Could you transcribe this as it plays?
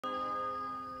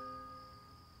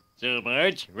So,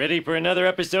 Marge, ready for another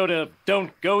episode of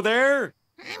Don't Go There?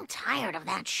 I'm tired of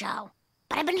that show,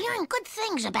 but I've been hearing good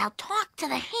things about Talk to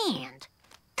the Hand.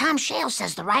 Tom Shale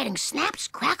says the writing snaps,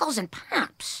 crackles, and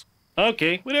pops.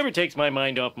 Okay, whatever takes my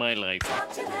mind off my life. Talk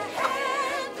to the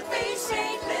hand, the face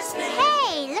ain't listening.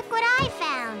 Hey, look what I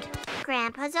found.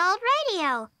 Grandpa's old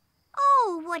radio.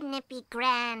 Oh, wouldn't it be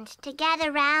grand to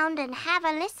gather round and have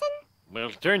a listen?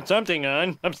 Well, turn something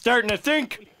on. I'm starting to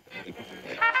think.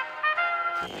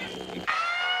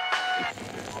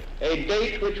 A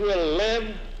date which will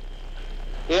live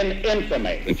in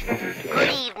infamy. Good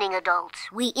evening,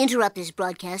 adults. We interrupt this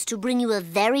broadcast to bring you a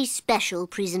very special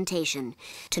presentation.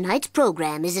 Tonight's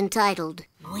program is entitled,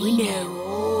 We Know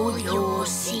All Your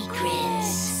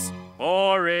Secrets.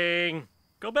 Boring.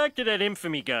 Go back to that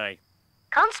infamy guy.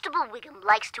 Constable Wiggum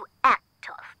likes to act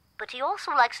tough, but he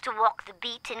also likes to walk the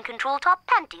beat and control top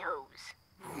pantyhose.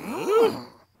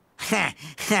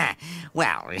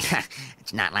 Well,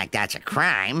 it's not like that's a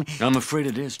crime. I'm afraid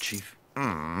it is, Chief.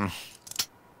 And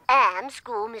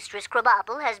Schoolmistress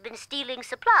Crabapple has been stealing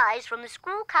supplies from the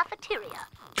school cafeteria.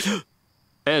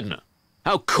 Edna,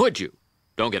 how could you?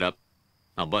 Don't get up.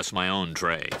 I'll bust my own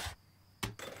tray.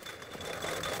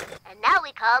 And now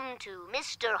we come to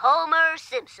Mr. Homer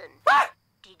Simpson.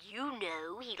 Did you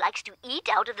know he likes to eat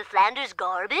out of the Flanders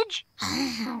garbage?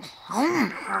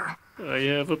 Homer. I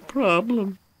have a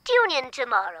problem. Tune in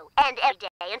tomorrow and every day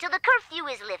until the curfew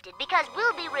is lifted, because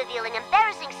we'll be revealing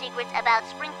embarrassing secrets about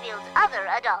Springfield's other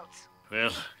adults.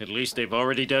 Well, at least they've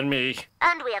already done me.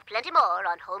 And we have plenty more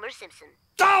on Homer Simpson.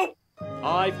 Go!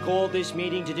 I've called this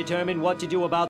meeting to determine what to do about